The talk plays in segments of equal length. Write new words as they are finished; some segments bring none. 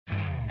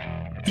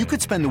You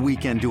could spend the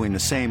weekend doing the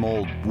same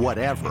old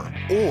whatever,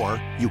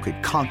 or you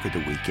could conquer the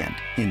weekend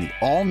in the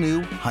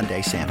all-new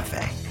Hyundai Santa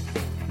Fe.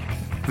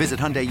 Visit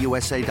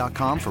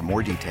HyundaiUSA.com for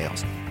more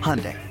details.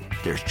 Hyundai,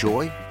 there's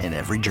joy in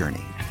every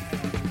journey.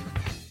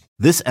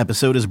 This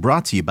episode is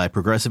brought to you by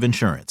Progressive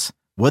Insurance.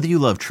 Whether you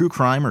love true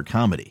crime or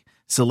comedy,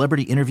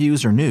 celebrity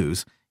interviews or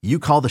news, you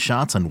call the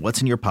shots on what's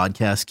in your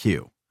podcast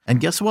queue. And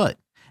guess what?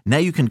 Now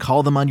you can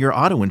call them on your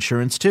auto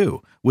insurance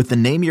too with the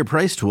Name Your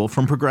Price tool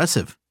from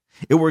Progressive.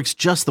 It works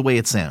just the way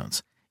it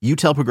sounds. You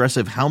tell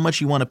Progressive how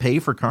much you want to pay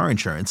for car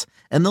insurance,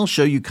 and they'll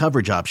show you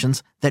coverage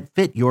options that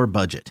fit your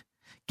budget.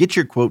 Get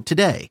your quote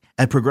today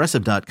at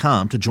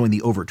Progressive.com to join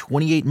the over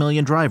 28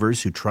 million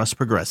drivers who trust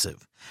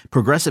Progressive.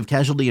 Progressive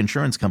Casualty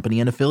Insurance Company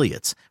and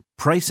Affiliates.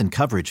 Price and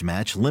coverage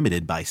match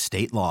limited by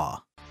state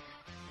law.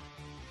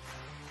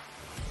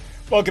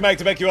 Welcome back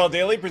to BetQL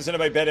Daily, presented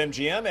by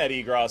BetMGM.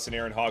 Eddie Gross and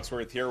Aaron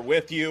Hawksworth here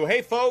with you.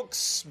 Hey,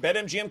 folks,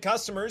 BetMGM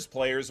customers,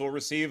 players will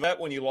receive it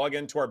when you log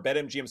into our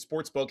BetMGM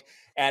Sportsbook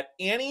at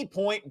any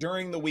point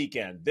during the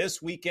weekend,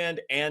 this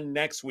weekend and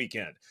next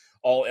weekend.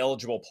 All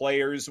eligible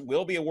players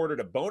will be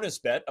awarded a bonus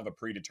bet of a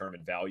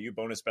predetermined value.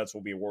 Bonus bets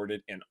will be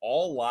awarded in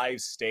all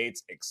live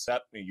states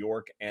except New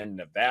York and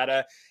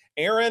Nevada.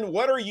 Aaron,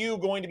 what are you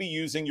going to be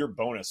using your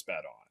bonus bet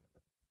on?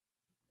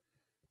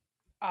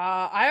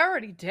 I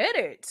already did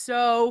it.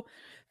 So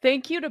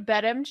thank you to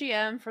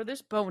BetMGM for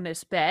this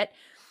bonus bet.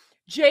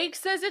 Jake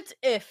says it's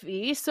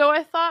iffy, so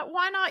I thought,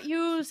 why not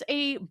use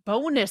a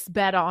bonus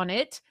bet on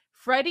it?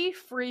 Freddie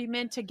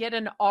Freeman to get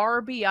an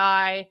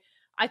RBI,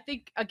 I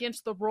think,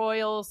 against the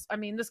Royals. I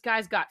mean, this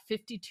guy's got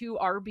 52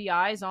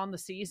 RBIs on the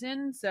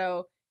season,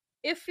 so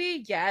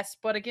iffy, yes,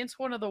 but against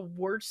one of the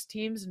worst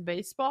teams in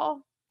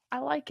baseball, I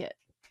like it.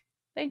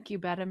 Thank you,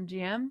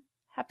 BetMGM.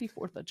 Happy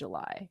 4th of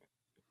July.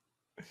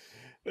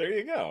 There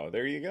you go.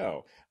 There you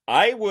go.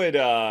 I would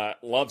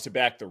love to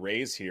back the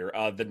Rays here.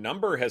 The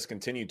number has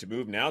continued to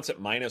move. Now it's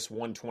at minus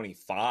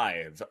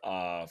 125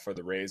 for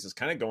the Rays. It's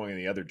kind of going in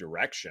the other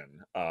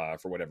direction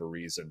for whatever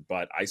reason.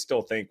 But I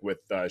still think with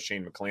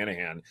Shane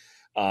McClanahan,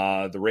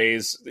 the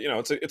Rays,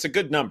 it's a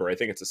good number. I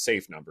think it's a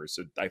safe number.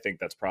 So I think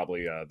that's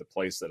probably the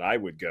place that I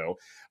would go.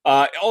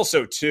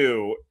 Also,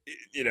 too,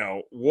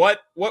 what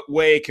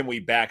way can we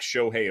back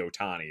Shohei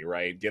Ohtani,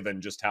 right?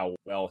 Given just how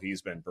well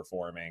he's been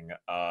performing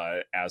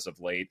as of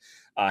late.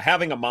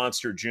 Having a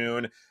monster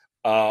June,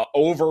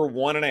 over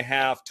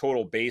 1.5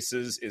 total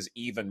bases is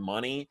even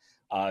money.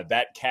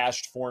 That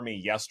cashed for me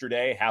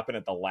yesterday, happened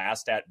at the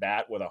last at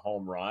bat with a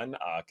home run,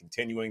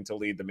 continuing to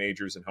lead the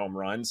majors in home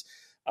runs.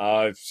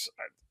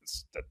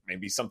 That may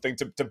be something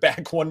to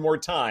back one more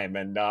time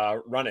and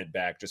run it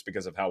back just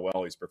because of how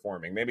well he's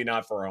performing. Maybe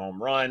not for a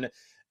home run.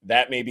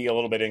 That may be a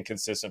little bit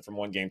inconsistent from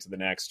one game to the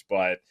next,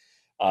 but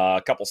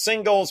a couple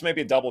singles, maybe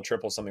a double,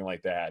 triple, something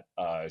like that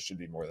should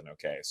be more than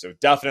okay. So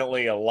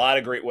definitely a lot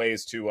of great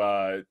ways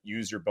to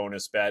use your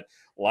bonus bet.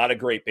 A lot of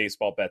great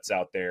baseball bets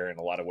out there and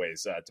a lot of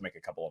ways to make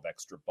a couple of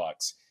extra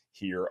bucks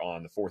here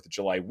on the 4th of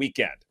July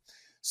weekend.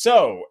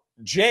 So,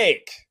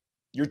 Jake,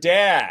 your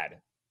dad,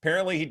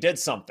 apparently he did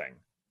something.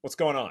 What's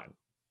going on?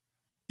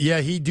 Yeah,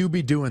 he do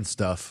be doing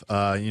stuff,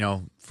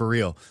 for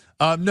real.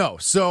 No,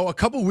 so a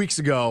couple weeks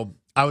ago,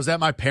 I was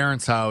at my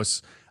parents'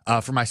 house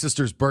for my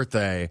sister's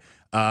birthday.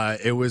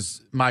 It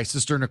was my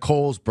sister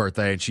Nicole's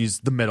birthday, and she's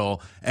the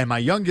middle. And my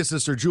youngest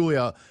sister,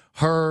 Julia,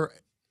 her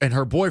and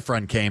her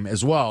boyfriend came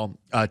as well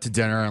to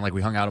dinner, and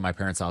we hung out at my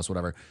parents' house,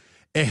 whatever.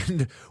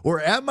 And we're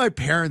at my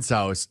parents'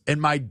 house,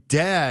 and my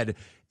dad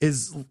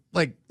is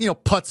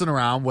putzing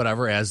around,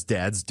 whatever, as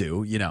dads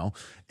do,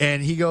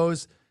 And he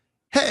goes,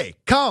 "Hey,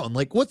 Colin,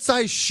 what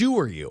size shoe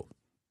are you?"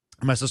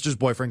 And my sister's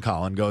boyfriend,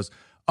 Colin, goes,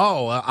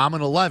 "Oh, I'm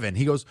an 11."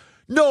 He goes,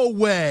 "No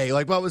way!"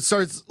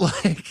 Starts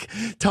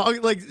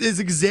talking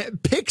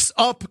picks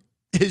up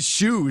his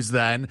shoes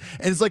then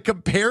and it's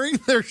comparing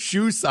their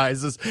shoe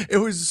sizes. It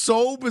was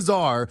so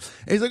bizarre.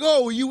 And he's like,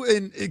 "Oh, you,"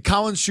 and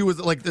Colin's shoe was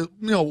the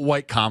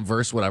white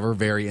Converse, whatever,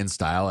 very in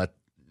style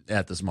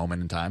at this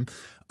moment in time.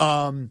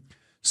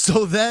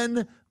 So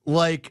then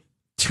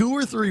 2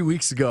 or 3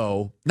 weeks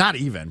ago, not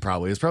even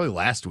probably, it was probably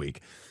last week,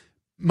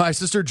 my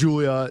sister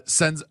Julia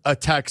sends a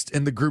text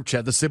in the group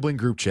chat, the sibling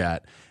group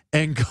chat,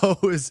 and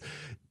goes,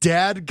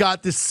 "Dad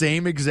got the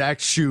same exact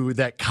shoe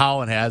that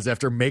Colin has,"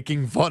 after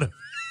making fun of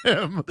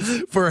him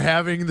for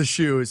having the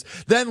shoes.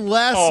 Then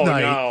last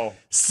night,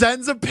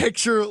 sends a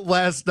picture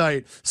last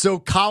night. So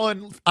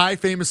Colin, I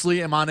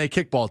famously am on a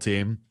kickball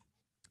team.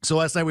 So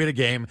last night we had a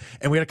game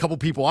and we had a couple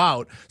people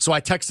out. So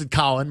I texted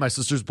Colin, my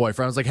sister's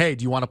boyfriend. I was like, "Hey,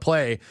 do you want to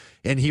play?"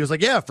 And he was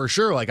like, "Yeah, for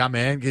sure. I'm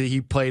in." He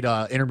played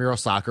intramural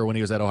soccer when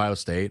he was at Ohio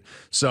State.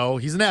 So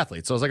he's an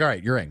athlete. So I was like, "All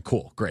right, you're in.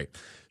 Cool. Great."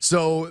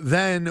 So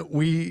then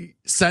we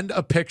send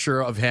a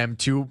picture of him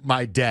to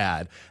my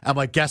dad. I'm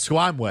like, "Guess who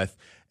I'm with?"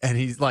 And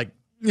he's like,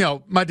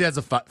 my dad's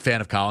a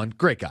fan of Colin.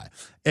 Great guy.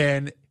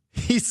 And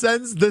he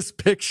sends this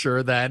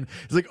picture then.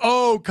 He's like,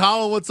 "Oh,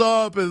 Colin, what's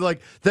up?" And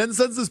then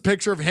sends this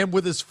picture of him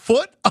with his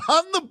foot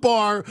on the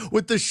bar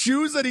with the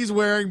shoes that he's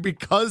wearing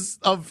because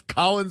of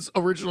Colin's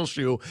original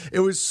shoe. It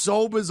was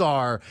so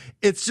bizarre.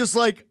 It's just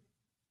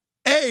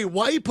A,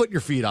 why you put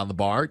your feet on the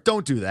bar?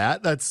 Don't do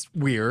that. That's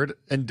weird.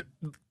 And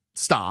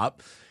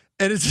stop.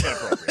 And it's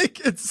like,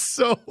 it's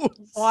so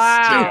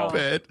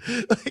stupid.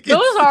 Like,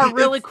 those are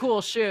really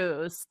cool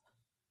shoes.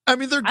 I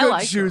mean, they're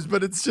good shoes,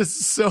 but it's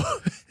just so.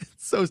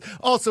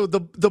 Also, the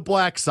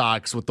black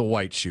socks with the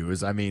white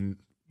shoes. I mean,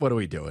 what are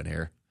we doing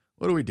here?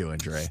 What are we doing,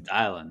 Dre?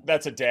 Styling.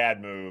 That's a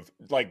dad move.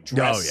 Like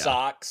dress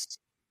socks,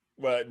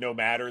 no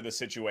matter the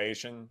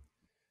situation.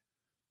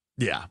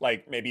 Yeah.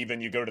 Like maybe even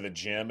you go to the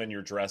gym in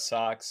your dress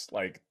socks.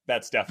 Like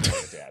that's definitely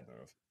a dad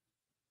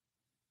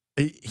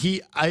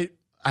move.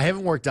 I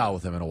haven't worked out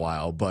with him in a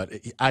while, but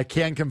I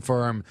can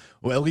confirm,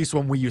 well, at least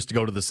when we used to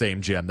go to the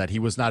same gym, that he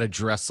was not a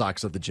dress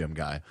socks at the gym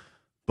guy.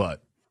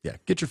 But yeah,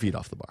 get your feet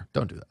off the bar.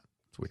 Don't do that.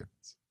 It's weird.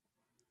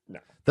 No.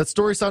 That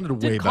story sounded way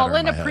better. Did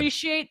Colin in my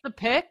appreciate the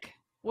pick?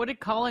 What did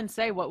Colin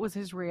say? What was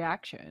his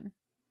reaction?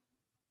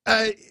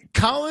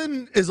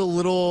 Colin is he's a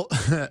little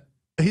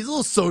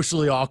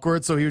socially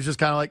awkward, so he was just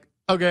kind of like,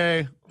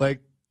 okay, like,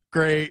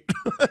 great.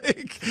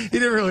 Like, he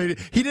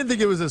didn't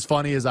think it was as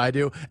funny as I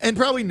do, and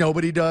probably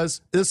nobody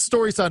does. This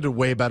story sounded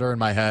way better in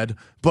my head,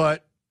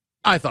 but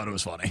I thought it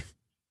was funny.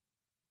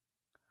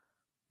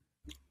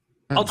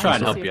 I'll try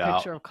and help you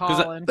out.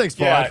 Thanks,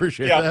 Paul. I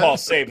appreciate that. Yeah, Paul,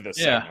 save this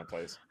segment,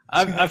 please.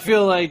 I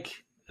feel like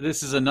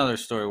this is another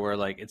story where,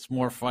 like, it's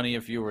more funny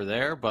if you were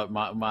there, but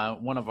my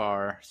one of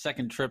our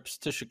second trips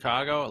to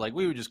Chicago, like,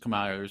 we would just come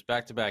out here. It was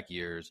back-to-back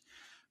years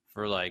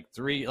for, like,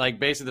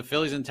 basically the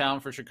Phillies in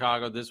town for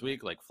Chicago this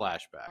week, like,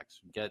 flashbacks.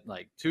 Get,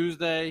 like,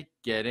 Tuesday,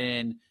 get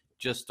in,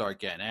 just start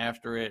getting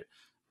after it,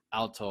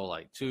 out till,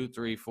 like, 2,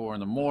 3, 4 in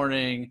the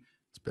morning,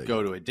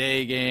 go to a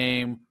day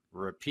game,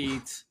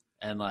 repeat,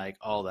 and, like,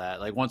 all that.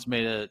 Like, once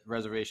made a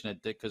reservation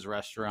at Ditka's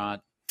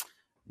restaurant.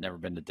 Never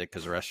been to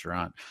Ditka's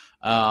restaurant.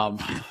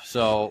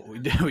 So we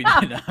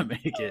did not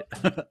make it.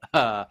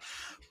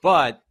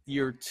 But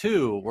year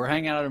 2, we're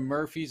hanging out in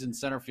Murphy's in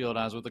center field.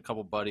 I was with a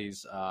couple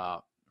buddies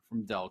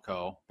from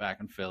Delco back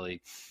in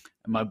Philly.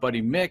 And my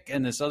buddy Mick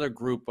and this other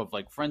group of,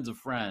 like, friends of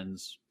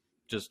friends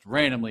just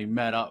randomly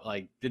met up,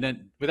 like,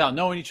 didn't, without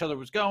knowing each other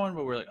was going,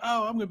 but we're like,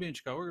 oh, I'm going to be in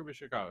Chicago. We're going to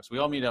be in Chicago. So we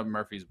all meet up in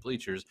Murphy's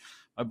bleachers.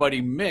 My buddy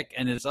Mick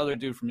and this other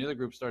dude from the other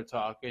group started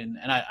talking.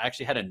 And I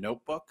actually had a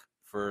notebook.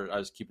 I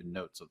was keeping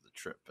notes of the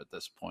trip at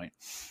this point.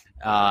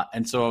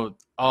 And so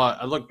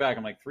I look back,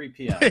 I'm like 3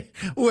 p.m.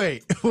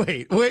 Wait.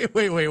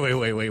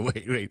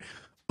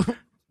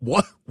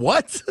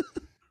 What?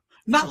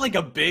 Not like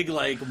a big,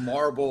 like,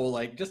 marble,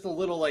 like, just a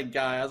little, like,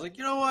 guy. I was like,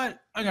 you know what?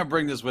 I'm going to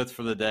bring this with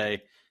for the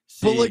day.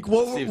 But, like,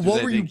 what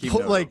were you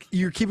like,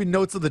 you're keeping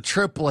notes of the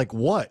trip, like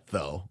what,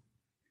 though?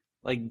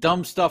 Like,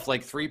 dumb stuff,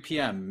 like 3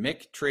 p.m.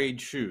 Mick trade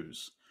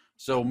shoes.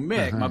 So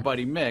Mick, my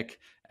buddy Mick,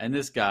 and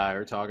this guy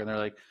are talking. They're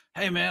like,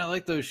 hey, man, I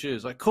like those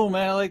shoes. Like, cool,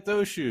 man, I like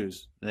those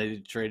shoes. And they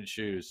traded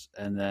shoes.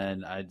 And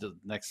then the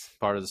next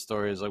part of the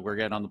story is, like, we're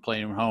getting on the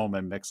plane home,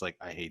 and Mick's like,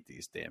 I hate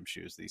these damn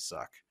shoes. These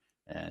suck.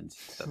 And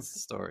that's the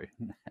story.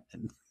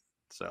 And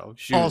so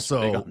shoes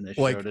also, big on this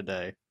like, show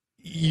today.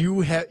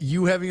 You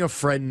having a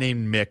friend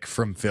named Mick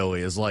from Philly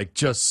is, like,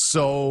 just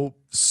so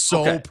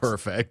okay.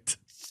 Perfect.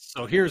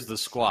 So here's the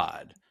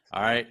squad.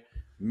 All right.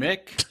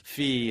 Mick,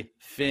 Fee,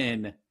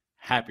 Finn,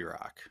 Happy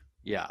Rock.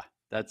 Yeah.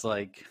 That's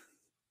like...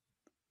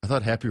 I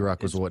thought Happy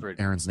Rock was what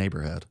Aaron's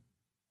neighbor had.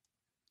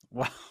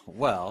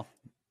 Well,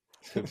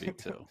 could be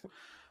too.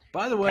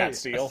 By the way, a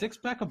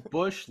 6-pack of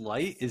Busch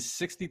Light is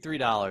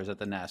 $63 at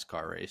the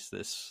NASCAR race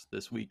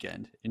this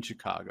weekend in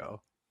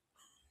Chicago.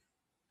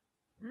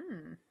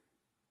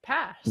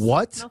 Pass.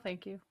 What? No,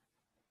 thank you.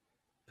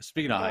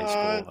 Speaking of high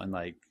school and,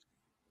 like,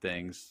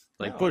 things,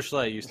 like, Busch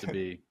Light used to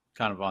be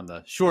kind of on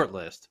the short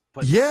list,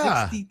 but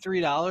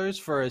 $63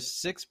 for a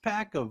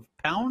 6-pack of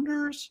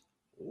Pounders.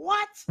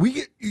 What?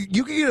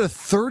 You can get a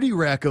 30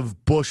 rack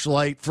of Busch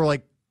Light for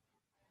like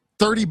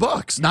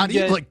 $30, not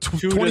even like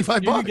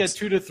 $25. You can get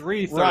 2 to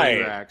 3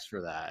 30 racks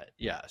for that.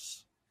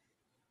 Yes.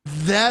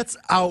 That's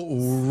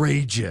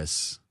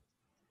outrageous.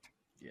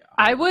 Yeah.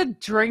 I would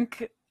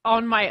drink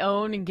on my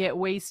own and get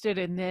wasted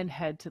and then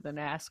head to the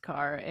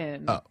NASCAR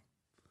and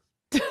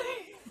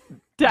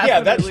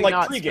that's like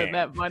not pregame. spend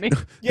that money.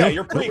 Yeah,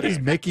 you're pregame. Nobody's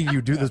making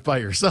you do this by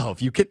yourself.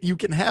 You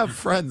can have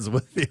friends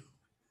with you.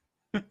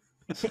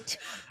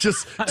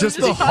 just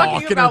the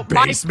hawk in her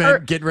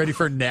basement getting ready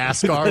for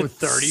NASCAR with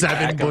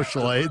 7 Busch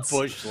Lights.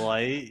 Busch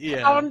Light,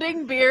 yeah.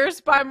 Pounding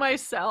beers by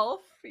myself.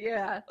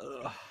 Yeah.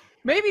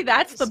 Maybe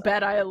that's the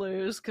bet I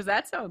lose, because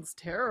that sounds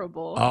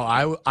terrible.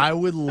 Oh, I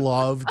would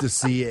love to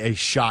see a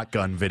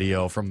shotgun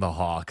video from the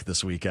Hawk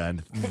this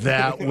weekend.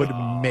 That would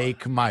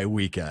make my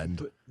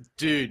weekend.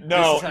 Dude,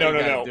 no.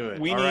 Do it.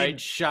 All right,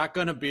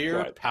 shotgun a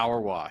beer, power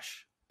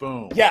wash.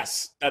 Boom.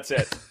 Yes, that's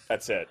it.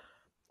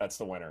 That's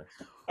the winner.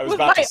 I was With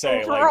about my to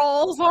say,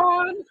 overalls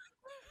on.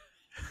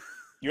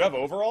 You have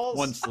overalls?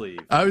 One sleeve.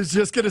 I was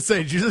just gonna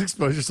say, did you just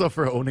expose yourself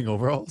for owning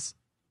overalls?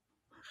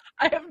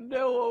 I have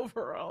no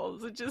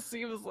overalls. It just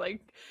seems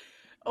like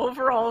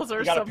overalls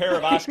are something. You got a pair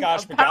of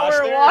Oshkosh a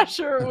power there?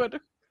 washer would.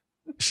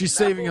 She's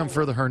saving them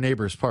for her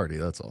neighbor's party.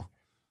 That's all.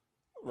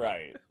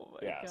 Right. Oh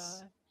my gosh.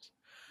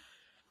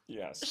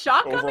 Yes.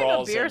 Shotgunning a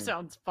Overalls beer and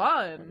sounds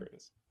fun,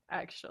 margaritas.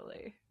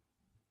 actually.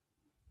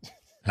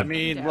 I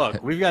mean, Yeah.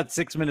 look, we've got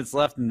 6 minutes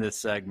left in this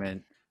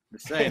segment.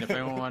 Just saying, if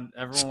everyone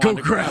Let's wanted go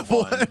to grab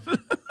one.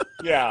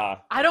 Yeah.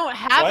 I don't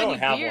have I any don't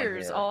have one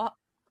beers. here.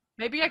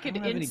 Maybe I could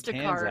don't have any cans,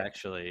 Instacart.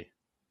 actually.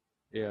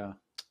 Yeah.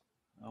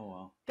 Oh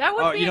well. That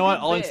would Oh, be you a know what?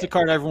 good I'll bit.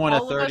 Instacart everyone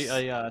All of us-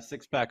 a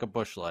 6-pack of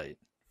Busch Light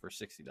for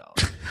 $60.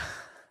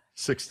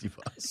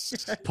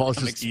 $60. Paul's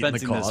I'm just eating the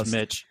expensing cost. this,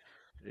 Mitch.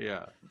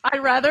 Yeah.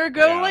 I'd rather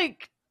go Yeah.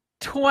 like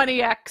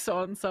 20x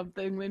on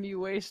something than you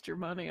waste your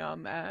money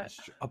on that. That's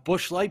true. A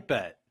Busch Light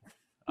bet.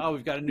 Oh,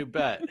 we've got a new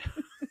bet.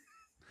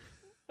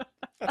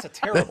 That's a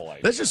terrible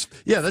idea. That's just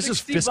that's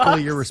just 60 fiscally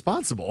bucks.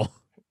 irresponsible.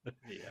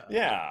 Yeah.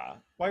 Yeah.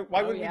 Why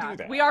Oh, would yeah. we do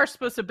that? We are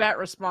supposed to bet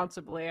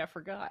responsibly. I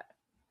forgot.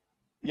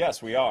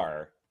 Yes, we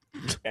are.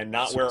 And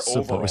not wear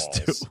overalls.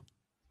 Supposed to.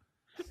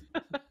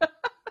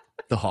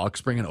 The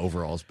Hawks bringing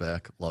overalls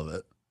back. Love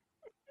it.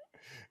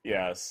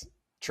 Yes.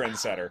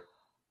 Trendsetter.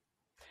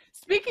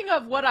 Speaking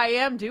of what I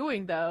am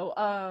doing though,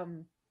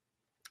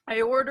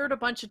 I ordered a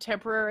bunch of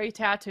temporary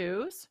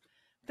tattoos.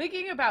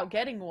 Thinking about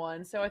getting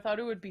one, so I thought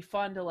it would be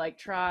fun to like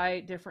try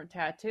different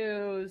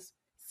tattoos,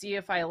 see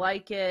if I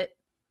like it.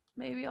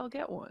 Maybe I'll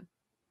get one.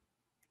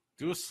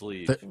 Do a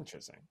sleeve.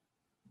 Interesting.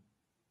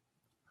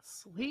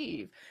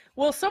 Sleeve.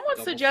 Well, someone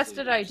Double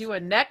suggested I sleeves. do a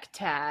neck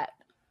tat.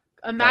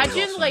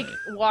 Imagine awesome. like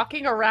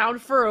walking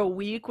around for a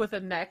week with a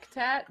neck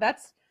tat.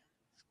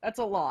 That's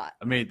a lot.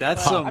 I mean,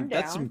 that's But I'm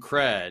that's some down.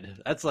 cred.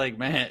 That's like,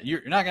 man, you're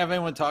not gonna have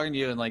anyone talking to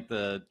you in like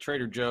the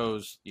Trader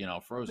Joe's,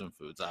 frozen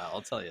foods aisle.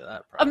 I'll tell you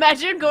that. Probably.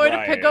 Imagine going to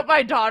pick Right. up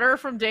my daughter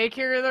from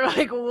daycare and they're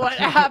like, "What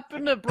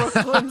happened to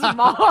Brooklyn's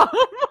mom?"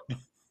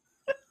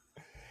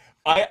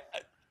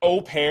 Au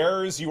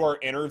pairs you are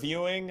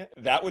interviewing,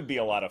 that would be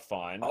a lot of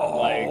fun.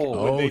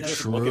 Oh, would they that's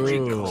just look at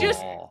you? true.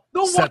 Just- Oh.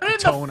 The Set one the in the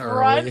tone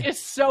front early. is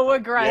so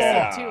aggressive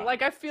Yeah. too.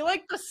 Like I feel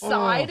like the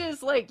side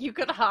is like you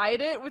could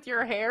hide it with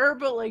your hair,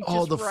 but like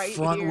just The right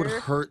front here. would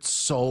hurt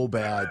so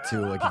bad too.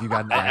 Like if you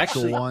got an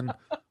actual Actually- one.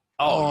 Oh,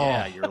 Oh.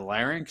 yeah, your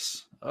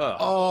larynx. Ugh.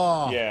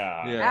 Oh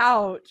Yeah. Yeah.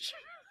 Ouch.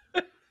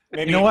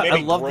 Maybe, You know what? I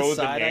maybe love the grow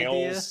side idea.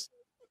 nails.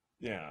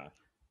 Yeah.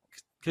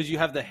 Because you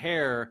have the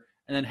hair,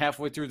 and then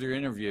halfway through the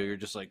interview, you're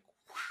just like,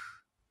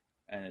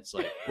 and it's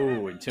like,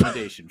 ooh,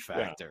 intimidation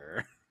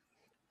factor.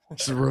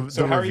 It's the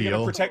So how are you going reveal.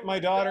 to protect my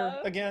daughter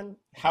again?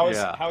 How is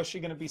Yeah. she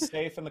going to be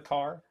safe in the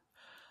car?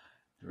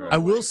 I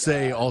will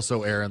say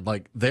also, Aaron,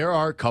 like there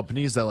are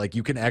companies that like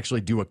you can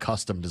actually do a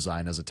custom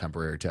design as a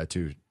temporary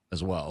tattoo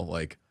as well.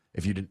 Like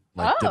if you didn't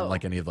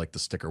like any of like the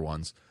sticker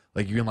ones,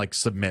 like you can like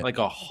submit Like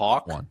a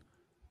hawk. one.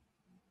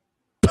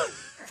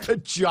 A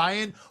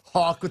giant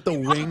hawk with the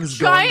wings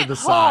going to giant the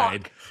hawk.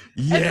 side.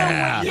 And the-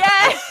 Yeah.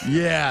 yes.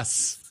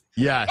 Yes.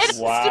 It Yes. has to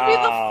be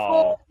the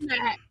Wow. full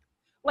neck.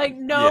 Like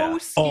no Yeah.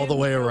 skin All the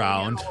way showing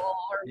around. at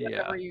all, or Yeah.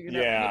 whatever you know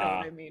Yeah.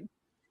 what I mean.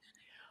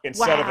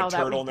 Instead Wow, of a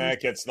that would be-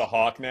 turtleneck, it's the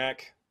hawk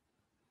neck.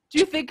 Do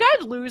you think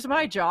I'd lose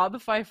my job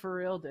if I for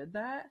real did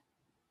that?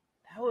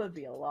 That would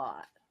be a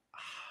lot.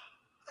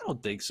 I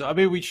don't think so. I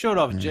mean, we showed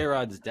off Mm. J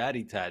Rod's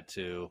daddy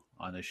tattoo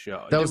on the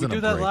show. That Did was we in a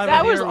do that break. live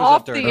That on was air, or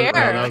off during the a air.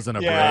 break? that was in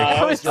a Yeah, break.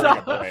 that was It's during a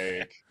all-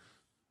 break.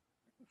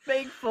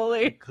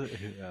 Thankfully,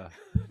 Yeah.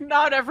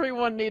 not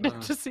everyone needed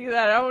to see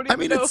that. I don't even I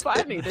mean, know it's- if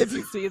I needed if to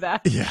you- see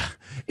that. Yeah.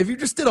 If you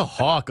just did a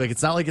hawk, like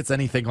it's not like it's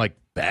anything like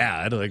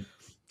bad. Like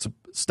it's a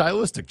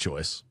stylistic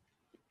choice.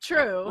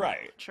 True.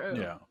 Right. True.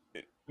 Yeah.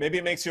 Maybe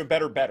it makes you a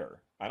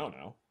better. I don't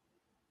know.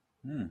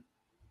 Hmm.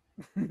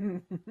 We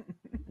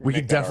Make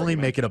could that definitely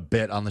argument. make it a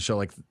bit on the show.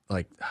 Like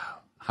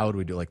how would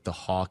we do like the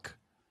hawk?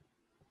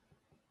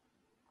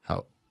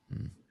 How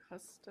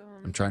Custom.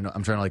 I'm trying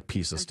to like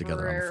piece this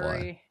together on the fly.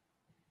 temporary-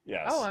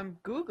 Yes. Oh, I'm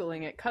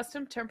googling it.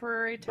 Custom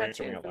temporary Bring it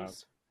to me out loud.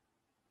 tattoos.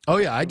 Oh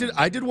yeah,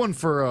 I did one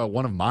for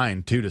one of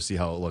mine too to see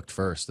how it looked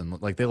first,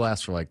 and like they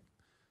last for like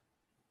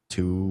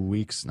 2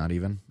 weeks, not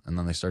even, and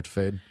then they start to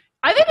fade.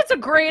 I think it's a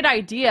great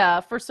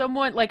idea for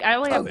someone like I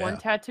only Oh, have one yeah.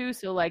 tattoo,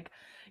 so like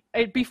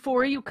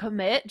before you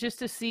commit, just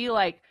to see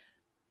like,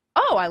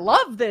 oh, I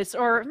love this,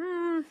 or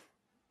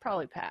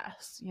probably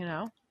pass. You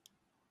know.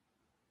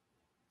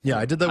 Yeah,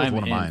 I did that with I'm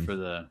one of in mine. for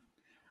the.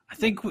 I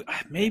think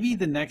maybe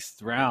the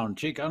next round,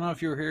 Jake. I don't know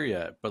if you were here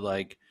yet, but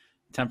like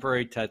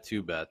temporary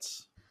tattoo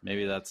bets.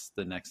 Maybe that's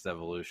the next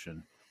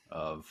evolution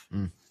of.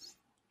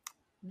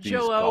 These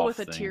Joe O golf with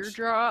a things.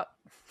 teardrop.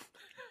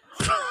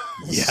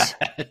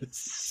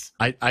 Yes.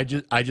 I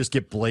just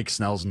get Blake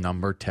Snell's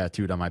number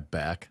tattooed on my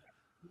back.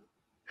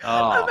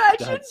 Oh,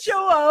 Imagine that's- Joe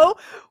O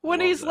when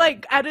love he's that.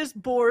 like at his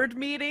board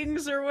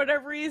meetings or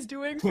whatever he's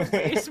doing for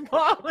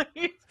baseball.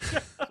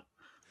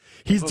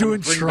 He's But we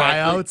doing bring back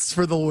tryouts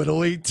for the Little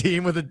League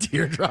team with a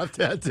teardrop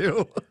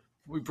tattoo.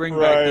 We bring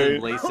back the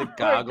Right. LASIK Oh my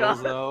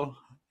goggles God. though,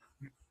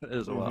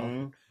 as well.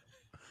 Mhm.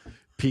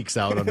 Peeks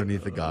out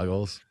underneath the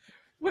goggles.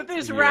 With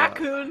his Yeah.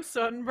 raccoon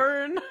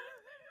sunburn.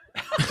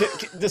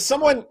 Does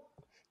someone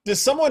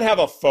have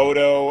a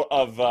photo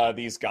of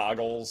these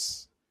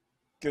goggles?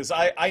 Because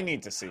I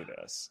need to see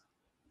this.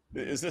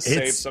 Is this saved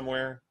It's-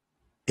 somewhere?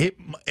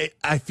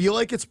 I feel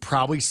like it's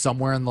probably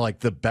somewhere in like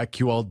the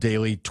BetQL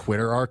Daily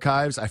Twitter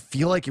archives. I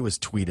feel like it was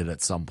tweeted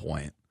at some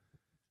point.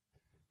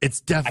 It's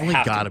definitely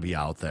got to be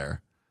out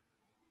there.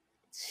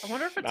 I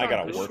wonder if it's I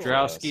gotta on work Google.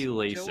 Ostrowski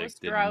Joe LASIK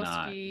did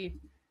not. Ostrowski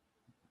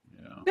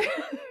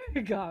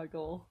Yeah.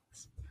 goggles.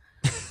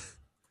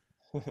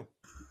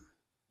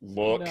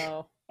 Look,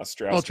 No.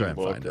 Ostrowski I'll try and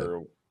look find it.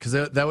 or- Because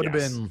that would have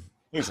Yes. been,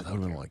 that would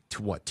have been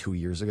like, 2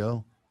 years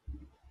ago?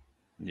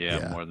 Yeah,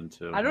 Yeah. more than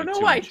 2. I don't like know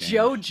 2 why and change.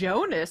 Joe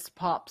Jonas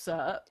pops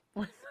up.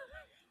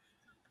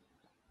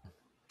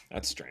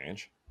 That's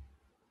strange.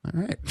 All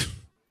right.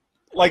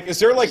 Like, is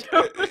there like,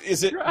 Joe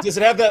does it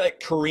Ostrowski. have that like,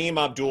 Kareem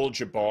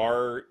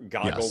Abdul-Jabbar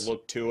goggle Yes.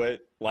 look to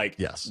it? Like,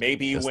 Yes.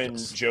 maybe Yes, when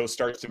yes. Joe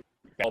starts to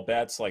bet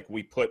bets, like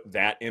we put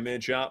that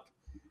image up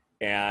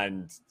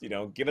and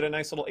give it a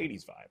nice little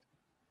 80s vibe.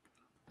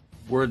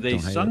 Were they Don't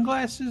hate it.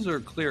 sunglasses or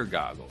clear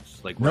goggles?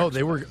 Like No, Rex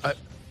they were. specs?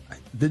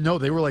 No,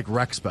 they were like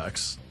rec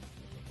specs.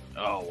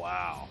 Oh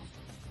wow.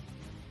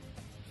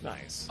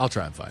 Nice. I'll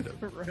try and find it.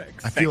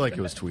 Rex. I feel like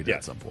it was tweeted Yeah.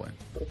 at some point.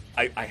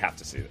 I have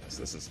to see this.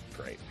 This is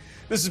great.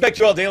 This is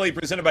BetQL Daily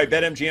presented by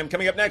BetMGM.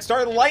 Coming up next,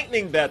 our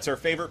lightning bets, our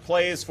favorite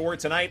plays for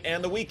tonight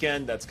and the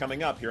weekend. That's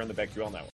coming up here on the BetQL Network.